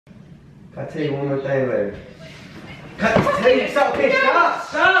I'll tell you one more thing later. Hey, stop, okay,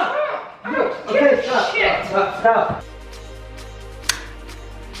 stop! Okay, stop.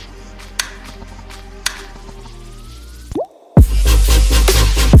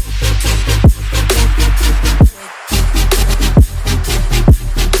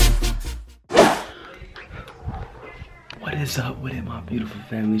 What is up with it, my beautiful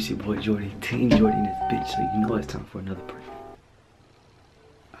family? It's your boy Jordy, Team Jordy in this bitch, so you know it's time for another prank.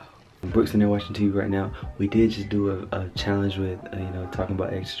 Brooke's in there watching TV right now. We did just do a challenge with, you know, talking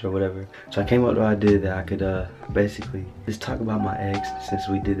about exes or whatever. So I came up with the idea that I could basically just talk about my ex. Since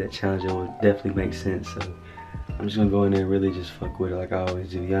we did that challenge, it would definitely make sense. So I'm just gonna go in there and really just fuck with it like I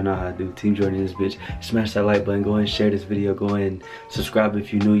always do. Y'all know how I do. Team Jordy in this bitch. Smash that like button. Go ahead and share this video. Go ahead and subscribe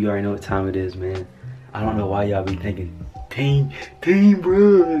if you're new. You already know what time it is, man. I don't know why y'all be thinking Team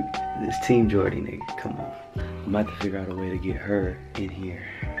Brooke. It's Team Jordy, nigga. Come on. I'm about to figure out a way to get her in here.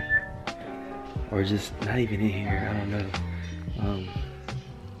 Or just not even in here, I don't know.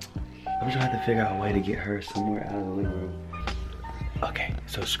 I'm trying to figure out a way to get her somewhere out of the living room. Okay,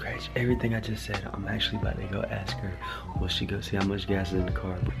 so scratch everything I just said. I'm actually about to go ask her, will she go see how much gas is in the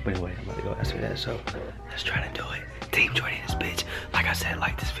car? But anyway, I'm about to go ask her that, so let's try to do it. Team Jordy in this bitch. Like I said,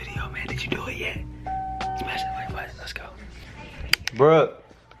 like this video, man. Did you do it yet? Smash that like button, let's go. Brooke,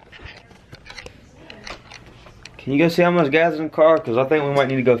 can you go see how much gas is in the car? Cause I think we might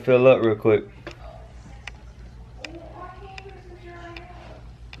need to go fill up real quick.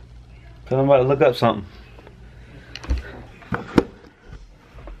 Cause I'm about to look up something.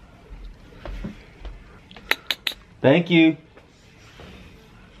 Thank you.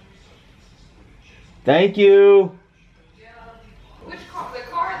 Thank you. Which car? The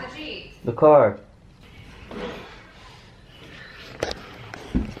car or the Jeep? The car.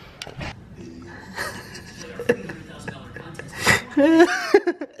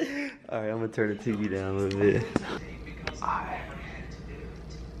 Alright, I'm gonna turn the TV down a little bit.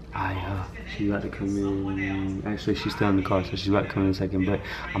 She's about to come in. Actually, she's still in the car, so she's about to come in a second. But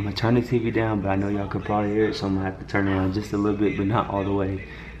I'm gonna turn the TV down, but I know y'all could probably hear it, so I'm gonna have to turn it on just a little bit, but not all the way.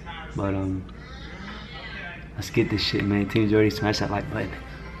 But let's get this shit, man. Team Jordy, smash that like button.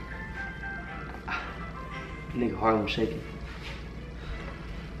 Nigga Harlem shaking.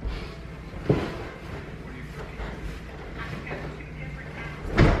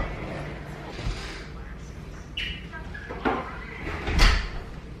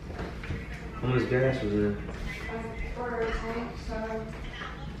 How much gas was there? For a tank, so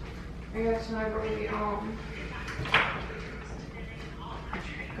I guess whenever we go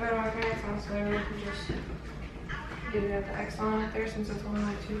to my parents' house, so we can just get it at the Exxon up there since it's only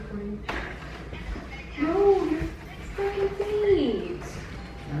like 2 for me. No, you're freaking thieves.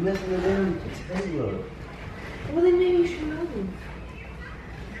 I'm messing with them. Tesla. Well, then maybe you should move.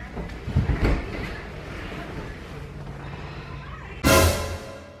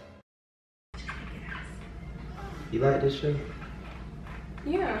 You like this show?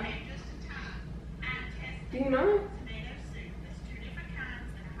 Yeah. Do you know?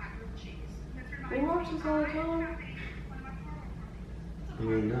 We watch this all the time. I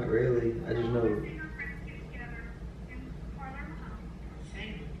mean, not really. I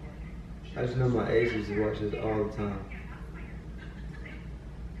just know my ex used to watch this all the time.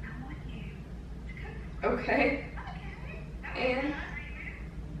 Okay. And?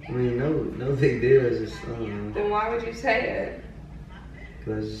 I mean, no big deal. It's just, I don't know. Then why would you say it?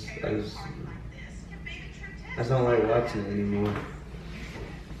 Cause I just don't like watching it anymore.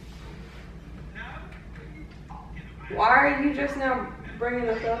 Why are you just now bringing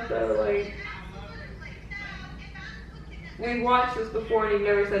this up though? Like, we've watched this before and you've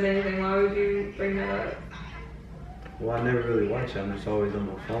never said anything. Why would you bring that up? Well, I never really watch it. I'm just always on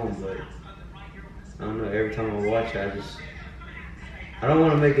my phone, but I don't know. Every time I watch it, I don't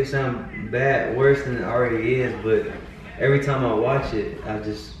want to make it sound bad, worse than it already is, but every time I watch it, I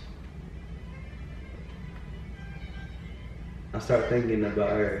start thinking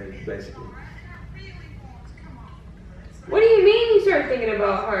about her, basically. What do you mean you start thinking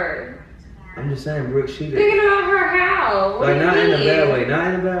about her? I'm just saying, Brooke, she did. Thinking about her how? What like, do you not mean? in a bad way,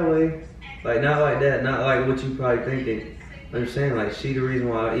 not in a bad way. Like, not like that, not like what you probably thinking. I'm just saying, like, she the reason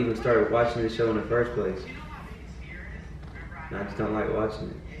why I even started watching this show in the first place. And I just don't like watching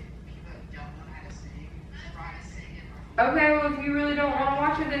it. Okay, well, if you really don't want to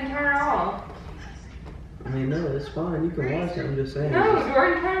watch it, then turn it off. I mean, no, it's fine. You can watch it. I'm just saying. No,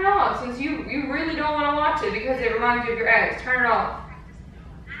 Jordan, turn it off. Since you really don't want to watch it because it reminds you of your ex. Turn it off.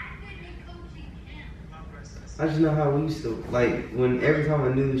 I just know how we used to, like, when every time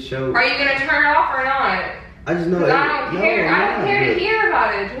a new show. Are you going to turn it off or not? I just know. I don't care. I don't care to hear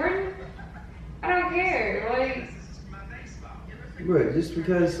about it, Jordan. care. Like, Bro, just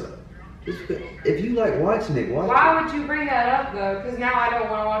because if you like watching it, watch it. why would you bring that up though? Because now I don't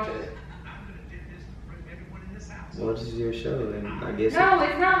want to watch it. Well, this is your show, and I guess No,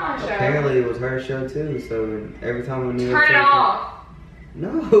 it's not my show. apparently it was her show too. So every time when you Turn it off.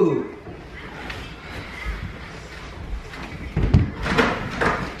 No.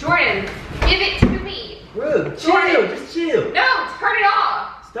 Jordan, give it to me. Bro, chill, Jordan. just chill. No, turn it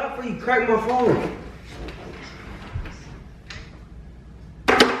off. Stop before you crack my phone.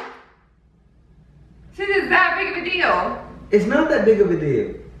 This is that big of a deal. It's not that big of a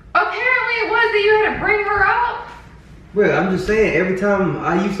deal. Apparently it was that you had to bring her up. Bro, I'm just saying, every time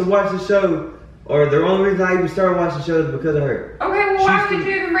I used to watch the show, or the only reason I even started watching the show is because of her. Okay, well why would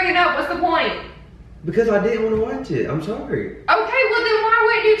you even bring it up? What's the point? Because I didn't want to watch it. I'm sorry. Okay, well then why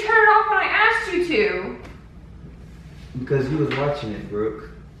wouldn't you turn it off when I asked you to? Because you was watching it, Brooke.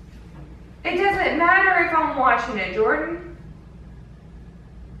 It doesn't matter if I'm watching it, Jordan.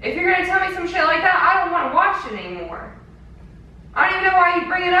 If you're gonna tell me some shit like that, I don't want to watch it anymore. I don't even know why you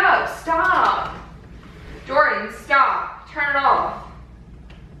bring it up. Stop. Jordan, stop. Turn it off.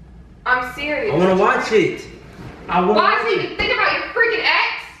 I'm serious. I want to watch it. I want to Why watch did it. you think about your freaking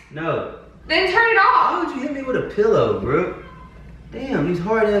ex? No. Then turn it Why off. would you hit me with a pillow, Brooke? Damn, these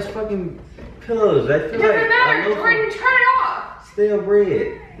hard ass fucking pillows. I It feel doesn't like matter, Jordan. Turn it off. stale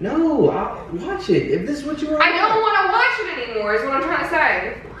bread. No, watch it. If this is what you want. I don't want to watch it anymore. Is what I'm trying to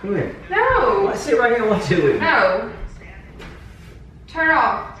say. Come here. No. Sit right here and watch it with me. No. Turn it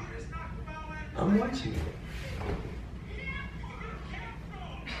off. I'm watching it.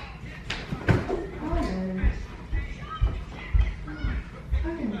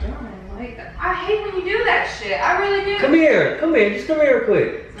 Fucking dumb. Like, I hate when you do that shit. I really do. Come here. Come here. Just come here real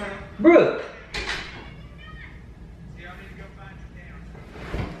quick. Brooke.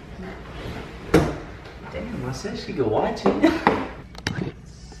 Damn, I said she could watch it.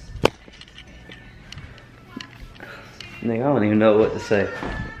 Nigga, I don't even know what to say.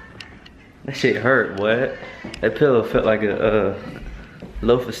 That shit hurt, what? That pillow felt like a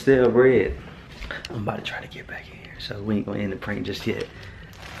loaf of stale bread. I'm about to try to get back in here, so we ain't gonna end the prank just yet.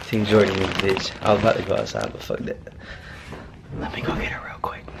 Team Jordy was a bitch. I was about to go outside, but fuck that. Let me go get her real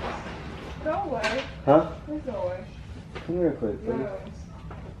quick. Go away. Huh? Please go away. Come here real quick, please. No.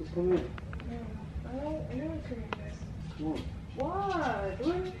 Just come here. I don't want to. Come on. Why?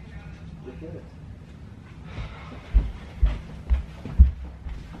 Dude? Look at it.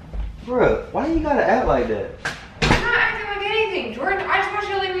 Bruh, why you gotta act like that? I'm not acting like anything, Jordan. I just want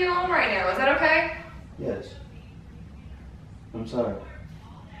you to leave me alone right now. Is that okay? Yes. I'm sorry.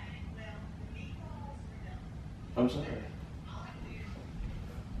 I'm sorry.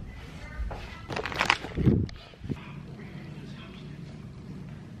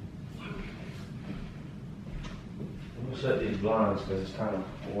 I'm gonna shut these blinds because it's kind of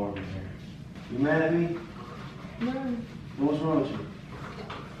warm in here. You mad at me? No. What's wrong with you?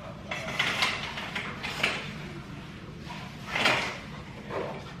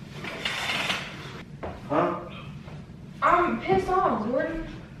 Huh? I'm pissed off, Jordan.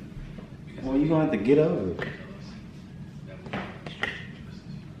 Well, you're gonna have to get over it.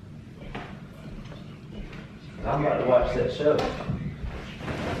 I'm about to watch that show.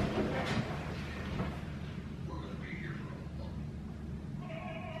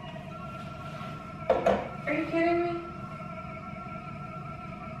 Are you kidding me?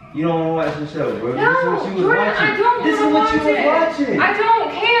 You don't want to watch the show, bro. No, This is what you was Jordan, watching. I don't This is want what to you watch was it. watching. I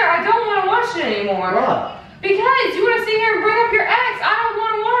don't care. I don't want to watch it anymore. Why? Because you want to sit here and bring up your ex. I don't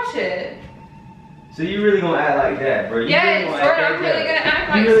want to watch it. So you really gonna act like that, bro? You Yes, really gonna Jordan, act I'm like really that. going to act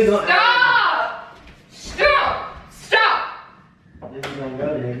like You really gonna stop! Stop! Stop! This is gonna go,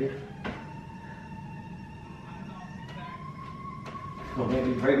 nigga. Gonna make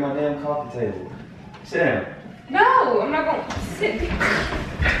me break my damn coffee table. Sit down. No, I'm not going to sit.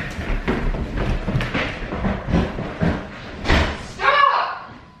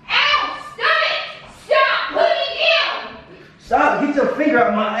 Stop! Ow! Stop it! Stop! Put me down! Stop! Get your finger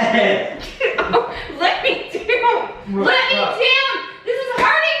out my ass. Let me down! Let me down! This is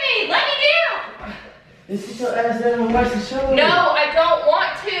hurting me! Let me down! And sit your ass down and watch the show. No, I don't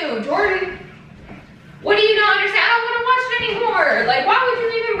want to. Jordan, what do you not understand? I don't want to watch it anymore. Like, why would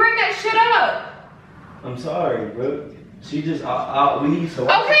you even bring that shit up? I'm sorry, bro. She just, we need to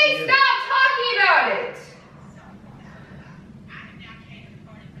watch Okay, it. stop talking about it.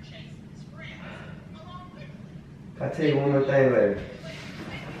 I'll tell you one more thing later.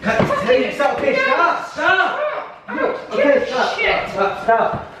 Stop, okay, stop. Okay,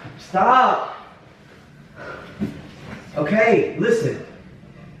 stop. Okay, listen.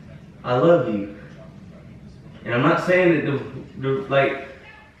 I love you. And I'm not saying it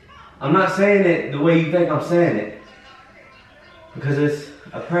I'm not saying it the way you think I'm saying it. Because it's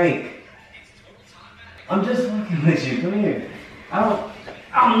a prank. I'm just fucking with you. Come here. I don't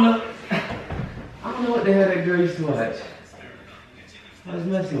know what the hell that girl used to watch. I was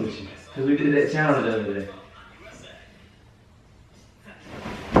messing with you. Because we did that challenge the other day.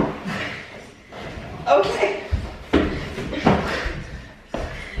 Okay.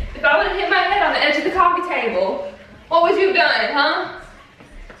 If I would have hit my head on the edge of the coffee table, what would you have done, huh?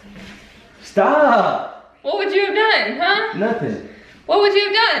 Stop! What would you have done, huh? Nothing. What would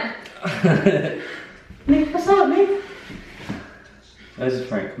you have done? Nick, what's up, Nick? That's a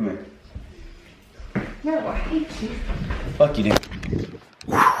prank. Come here. No, I hate you. Fuck you, Nick.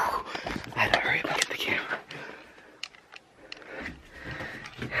 I had to hurry up and get the camera.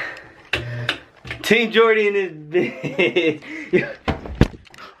 Team Jordy in his bed.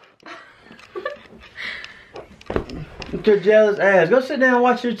 With your jealous ass. Go sit down and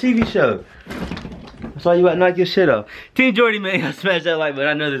watch your TV show. I saw you about to knock your shit off. Team Jordy, man, smash that like button.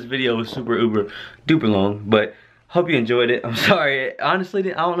 I know this video was super uber duper long, but hope you enjoyed it. I'm sorry.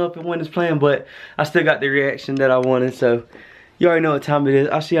 Honestly, I don't know if it went as planned, but I still got the reaction that I wanted, so you already know what time it is.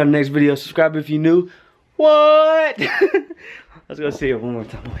 I'll see you on the next video. Subscribe if you new. What? Let's go see it one more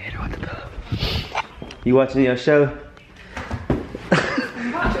time. Oh, hit her with the pillow. You watching your show?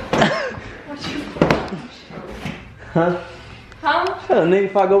 Huh? Huh? Shut up, nigga,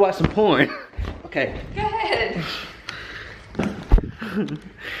 if I go watch some porn. Okay. Go ahead.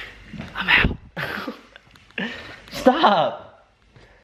 I'm out. Stop.